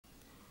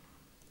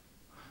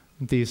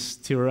this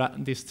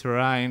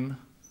terrain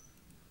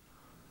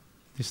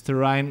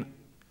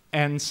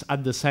ends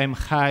at the same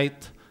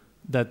height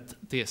that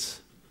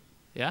this,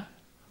 yeah?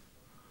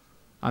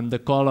 And the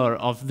color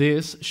of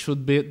this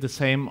should be the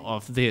same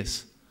of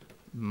this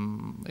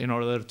in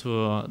order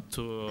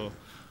to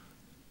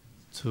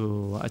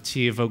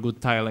achieve a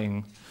good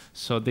tiling.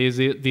 So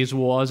this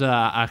was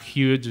a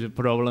huge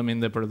problem in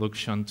the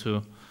production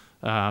too.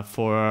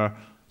 For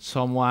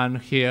someone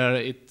here,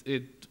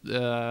 it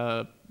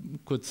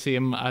could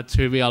seem a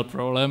trivial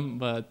problem,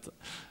 but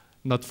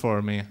not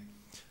for me.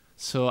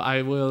 So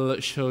I will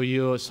show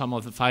you some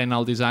of the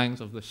final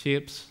designs of the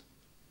ships.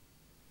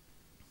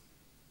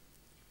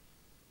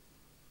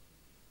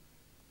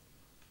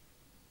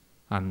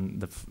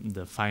 And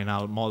the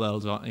final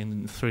models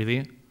in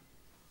 3D.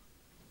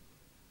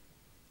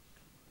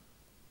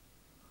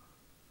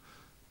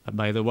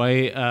 By the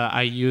way,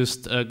 I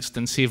used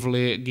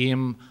extensively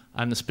GIMP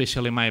and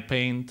especially my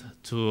paint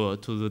to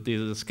do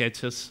these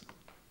sketches.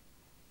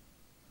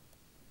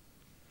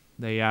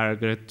 They are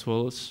great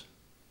tools.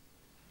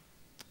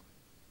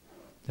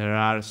 There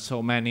are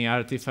so many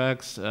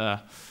artifacts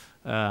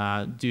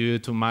due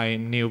to my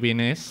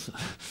newbiness,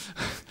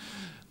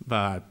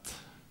 but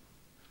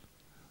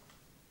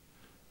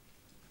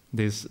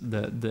this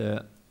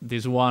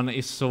one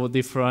is so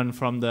different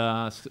from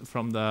the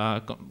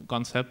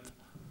concept.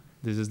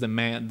 This is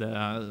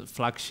the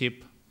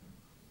flagship.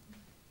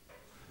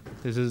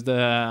 This is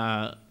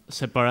the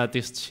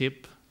separatist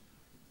ship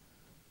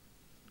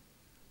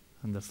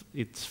and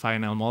its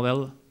final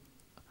model.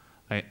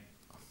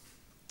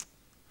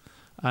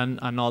 And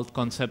an old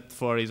concept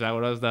for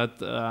Isagoras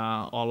that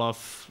all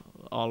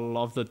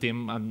of the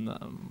team and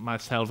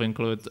myself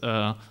include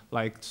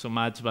liked so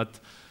much, but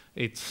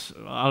it's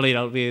a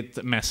little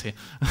bit messy.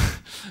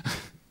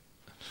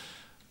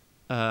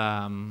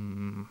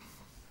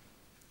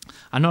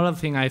 Another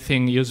thing I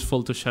think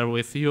useful to share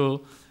with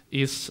you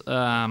is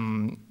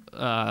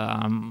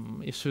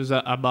issues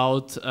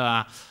about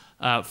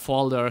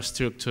folder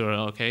structure,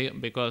 okay?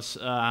 Because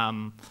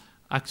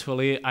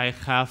actually I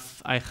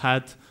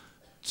had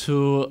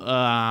two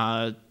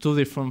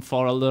different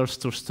folders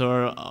to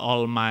store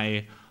all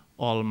my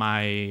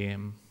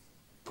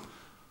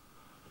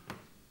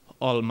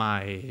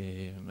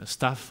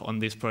stuff on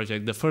this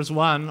project. The first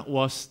one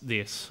was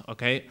this,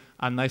 okay?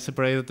 And I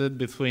separated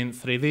between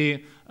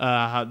 3D,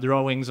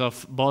 drawings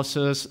of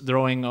bosses,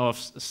 drawing of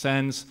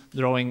scenes,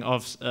 drawing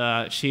of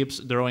ships,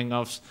 drawing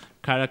of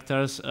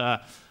characters,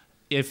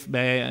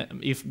 FBX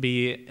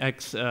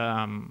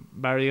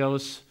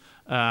variables,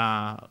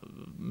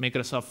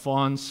 Microsoft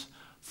fonts,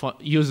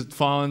 used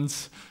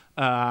fonts,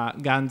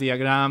 Gantt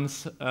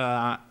diagrams,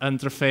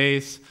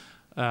 interface,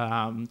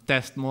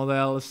 test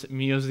models,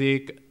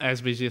 music,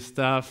 SVG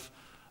stuff,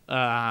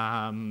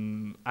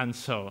 and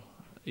so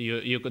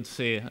you could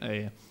see.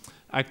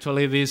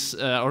 Actually, this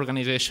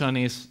organization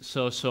is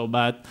so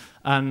bad,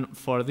 and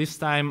for this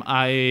time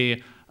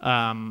I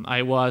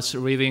was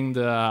reading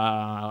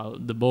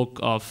the book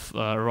of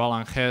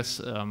Roland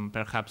Hess.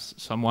 Perhaps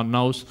someone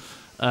knows,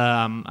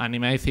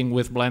 Animating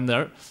with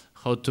Blender.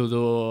 How to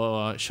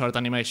do short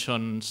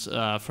animations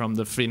from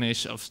the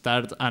finish of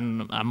start,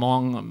 and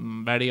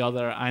among very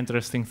other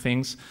interesting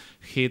things,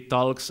 he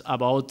talks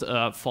about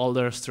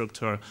folder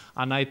structure.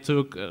 And I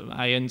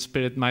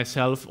inspired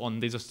myself on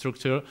this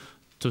structure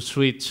to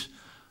switch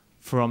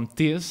from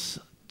this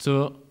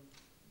to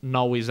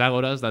no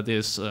Isagoras, that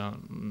is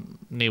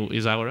new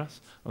Isagoras,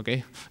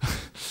 okay,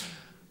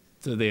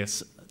 to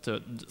this,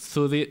 to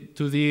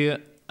the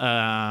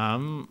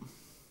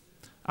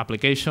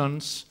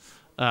applications.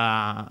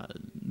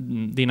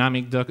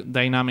 Dynamic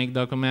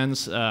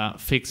documents,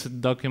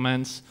 fixed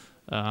documents,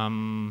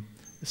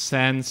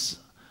 sends,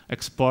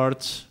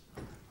 exports,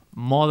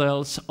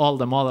 models, all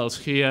the models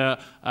here,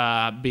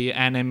 be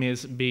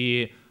enemies,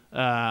 be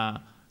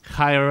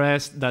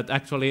high-res, that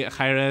actually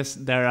high-res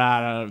there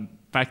are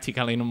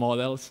practically no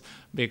models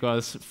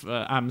because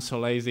I'm so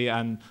lazy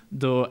and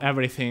do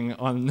everything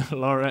on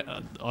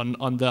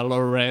the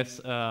low-res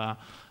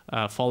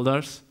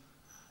folders.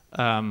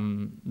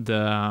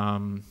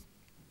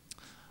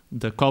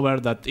 The cover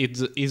that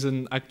it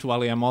isn't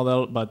actually a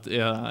model, but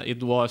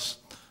it was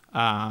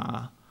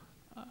a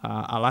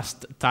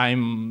last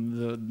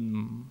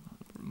time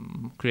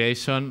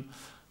creation,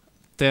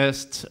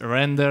 tests,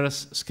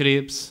 renders,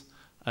 scripts,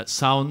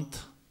 sound,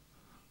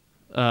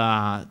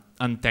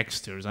 and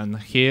textures. And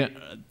here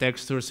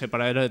textures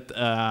separated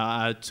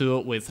two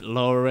with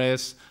low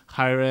res,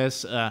 high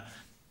res,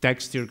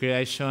 texture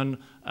creation,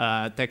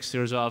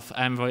 textures of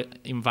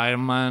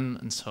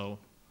environment, and so.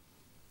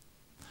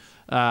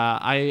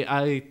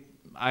 I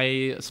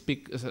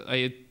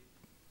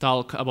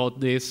talk about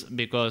this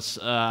because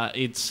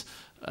it's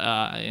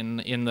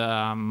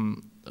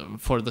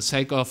for the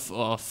sake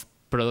of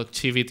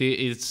productivity.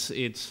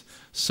 It's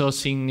so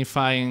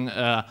signifying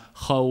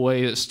how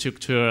we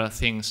structure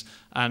things,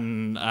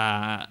 and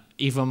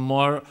even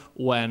more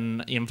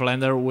when in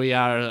Blender we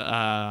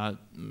are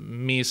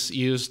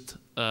misused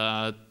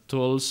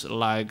tools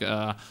like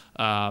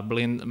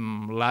blind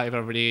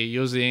library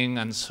using,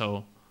 and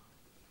so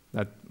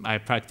that I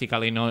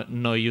practically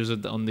no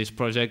used on this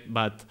project,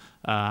 but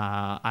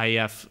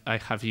I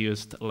have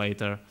used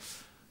later.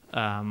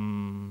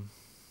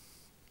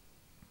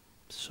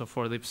 So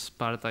for this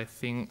part, I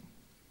think,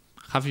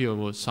 have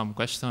you some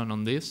question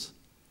on this?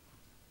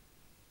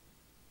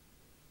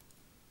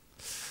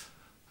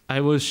 I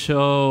will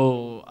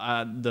show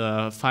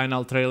the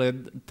final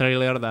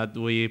trailer that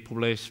we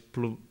published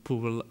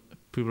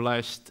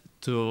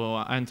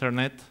to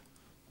internet.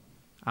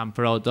 I'm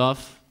proud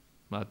of,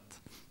 but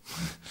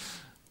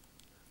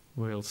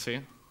we'll see.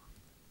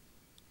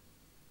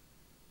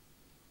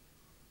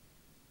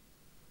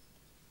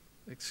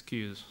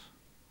 Excuse.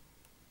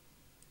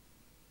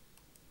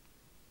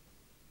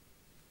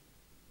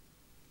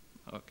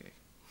 Okay.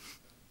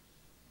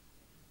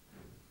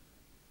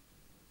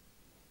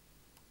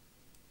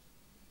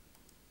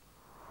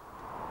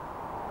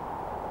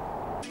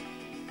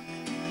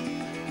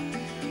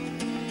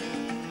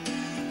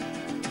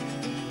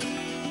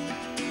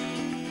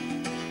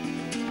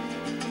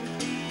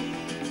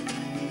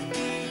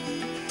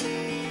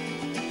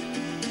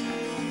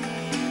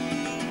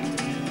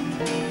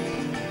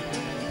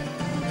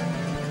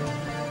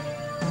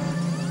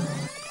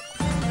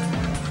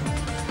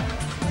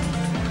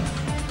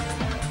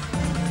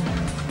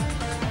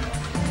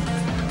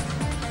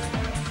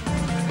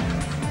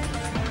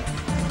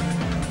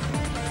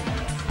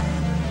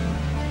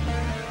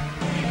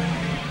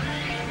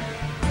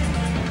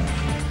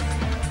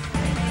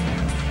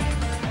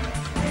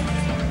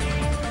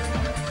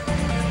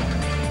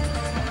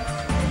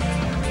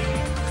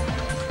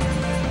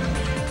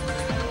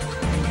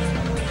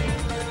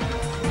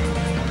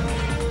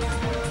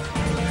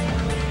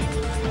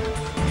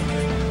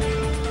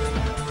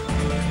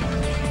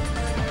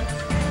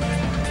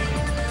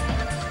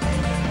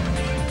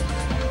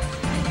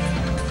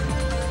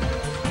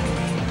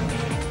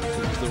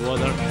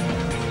 Water.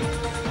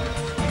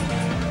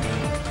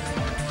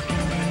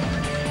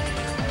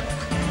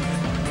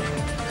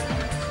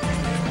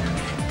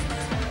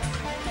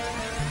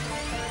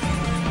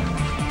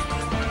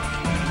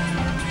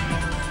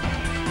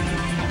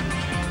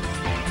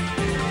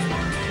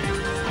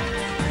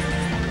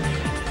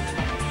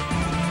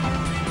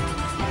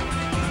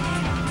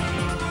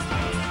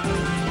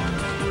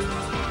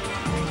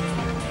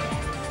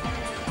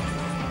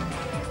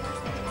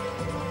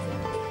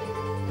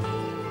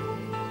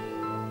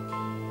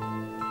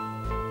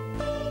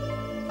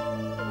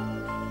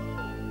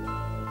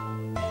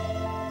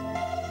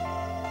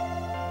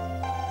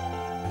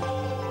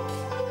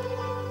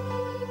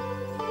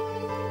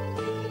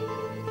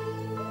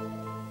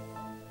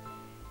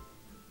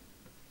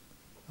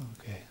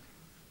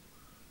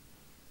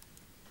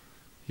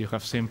 You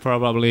have seen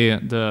probably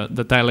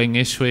the tiling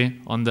issue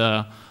on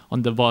the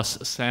boss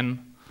scene.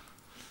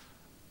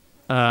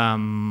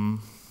 I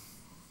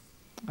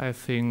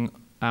think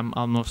I'm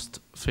almost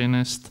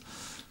finished,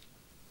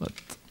 but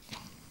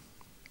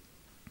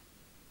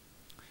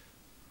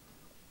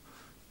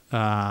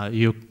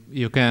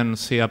you can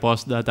see a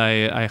post that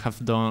I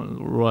have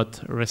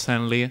wrote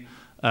recently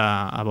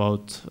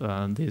about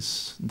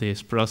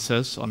this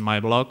process on my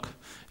blog.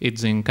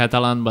 It's in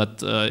Catalan,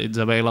 but it's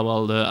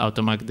available, the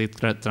automatic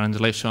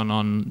translation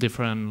on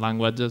different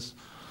languages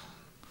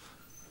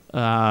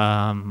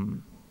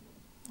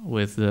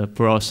with the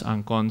pros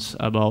and cons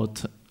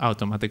about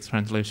automatic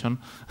translation.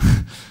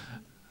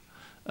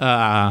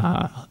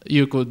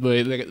 You could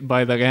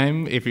buy the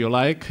game if you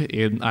like,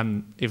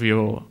 and if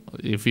you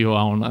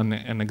own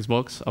an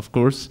Xbox, of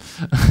course.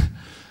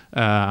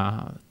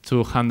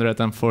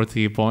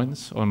 240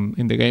 points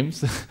in the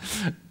games.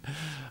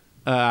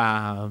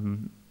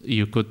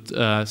 You could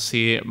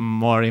see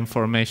more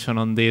information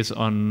on this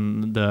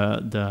on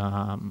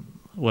the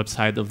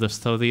website of the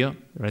studio,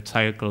 Red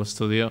Circle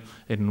Studio,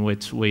 in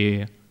which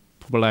we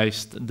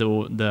published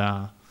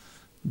the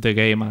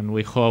game, and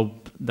we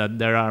hope that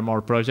there are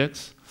more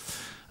projects.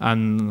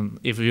 And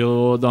if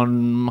you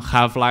don't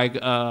have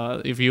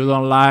if you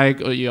don't like,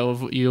 or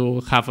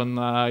you have an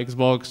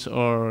Xbox,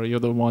 or you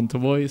don't want to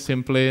buy,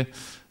 simply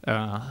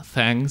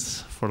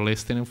thanks for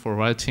listening, for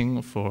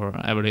watching, for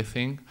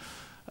everything.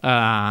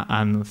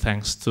 And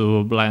thanks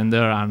to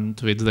Blender and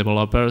to its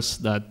developers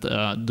that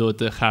do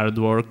the hard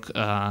work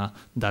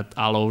that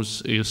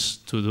allows us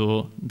to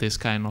do this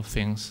kind of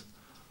things.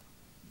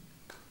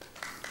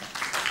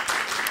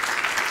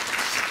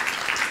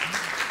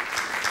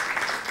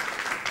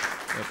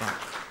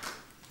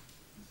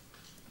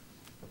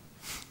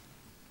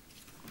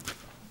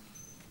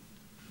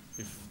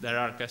 If there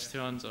are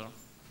questions or...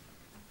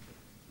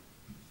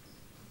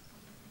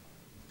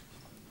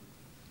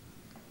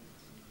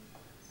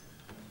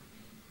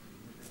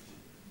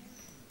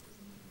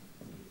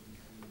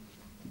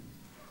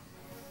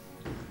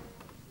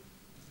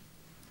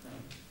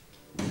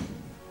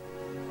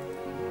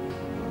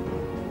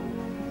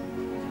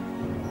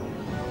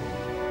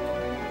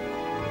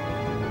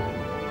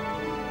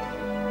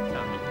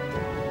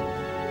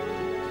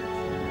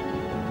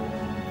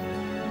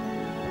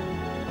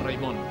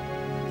 Raimon.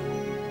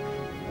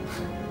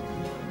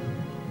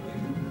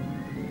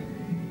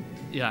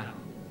 Yeah,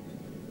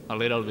 a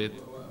little bit.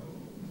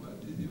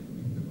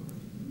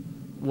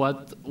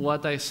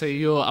 What I say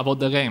you about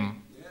the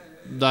game?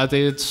 That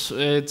it's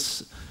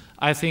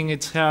I think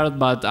it's hard,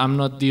 but I'm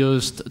not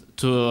used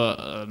to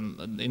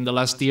in the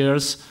last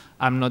years.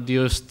 I'm not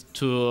used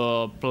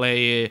to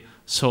play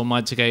so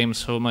much games,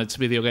 so much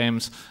video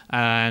games,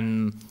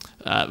 and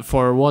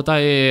for what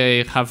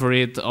I have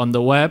read on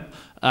the web,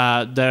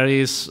 there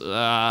is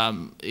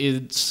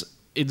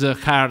it's a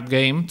hard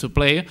game to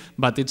play,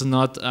 but it's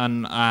not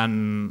an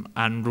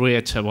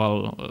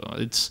unreachable.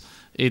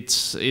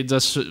 It's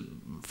just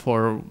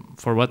for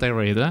what I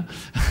read.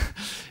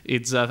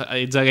 It's a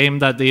game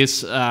that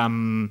is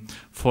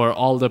for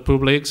all the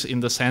publics, in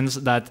the sense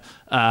that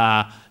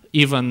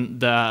even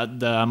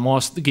the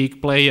most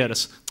geek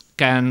players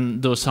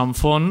can do some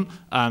fun,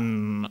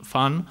 and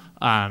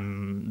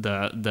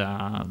the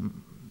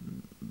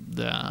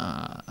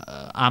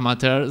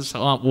amateurs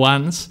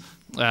ones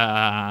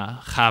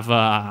have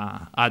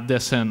a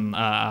decent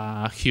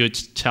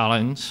huge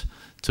challenge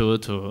to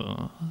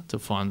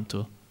fun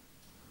too.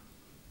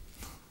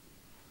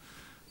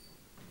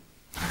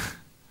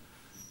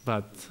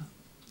 But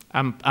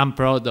I'm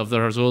proud of the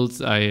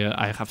results.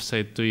 I have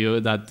said to you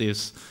that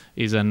this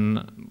is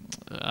an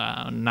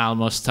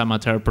almost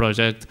amateur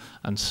project,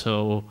 and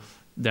so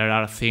there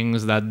are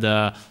things that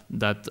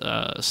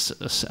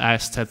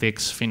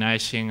aesthetics,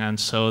 finishing, and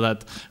so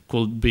that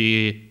could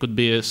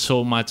be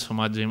so much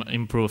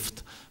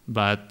improved.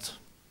 But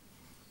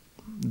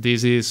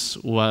this is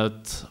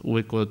what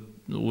we could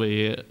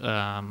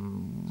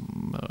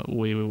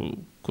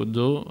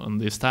do on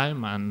this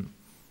time,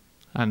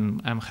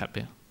 and I'm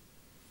happy.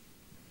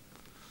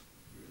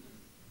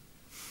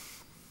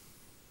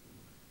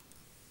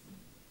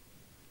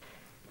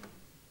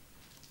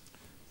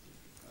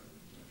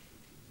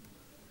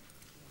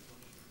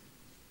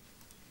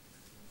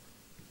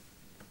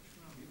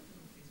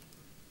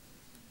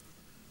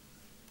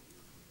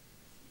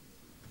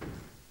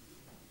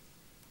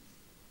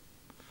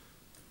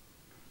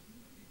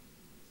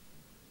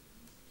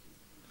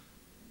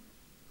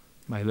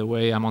 By the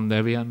way, I'm on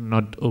Debian,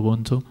 not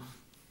Ubuntu.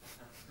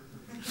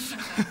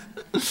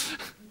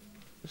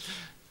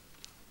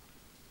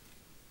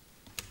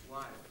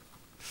 Why?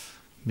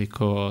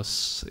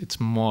 Because it's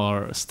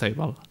more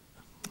stable.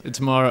 It's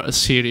more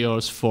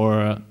serious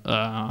for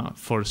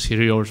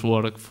serious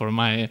work. For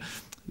my,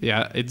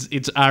 yeah,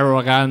 it's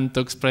arrogant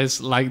to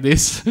express like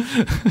this,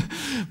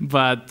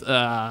 but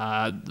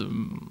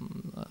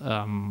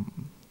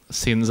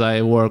since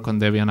I work on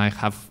Debian,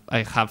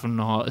 I have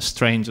no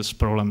strange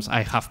problems.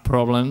 I have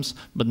problems,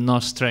 but no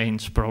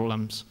strange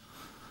problems.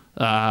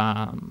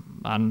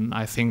 And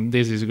I think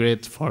this is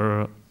great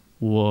for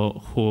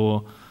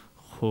who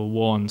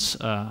wants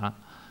a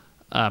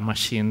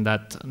machine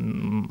that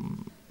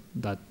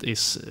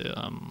is.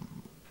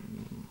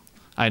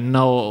 I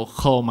know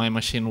how my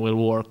machine will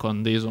work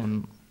on this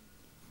on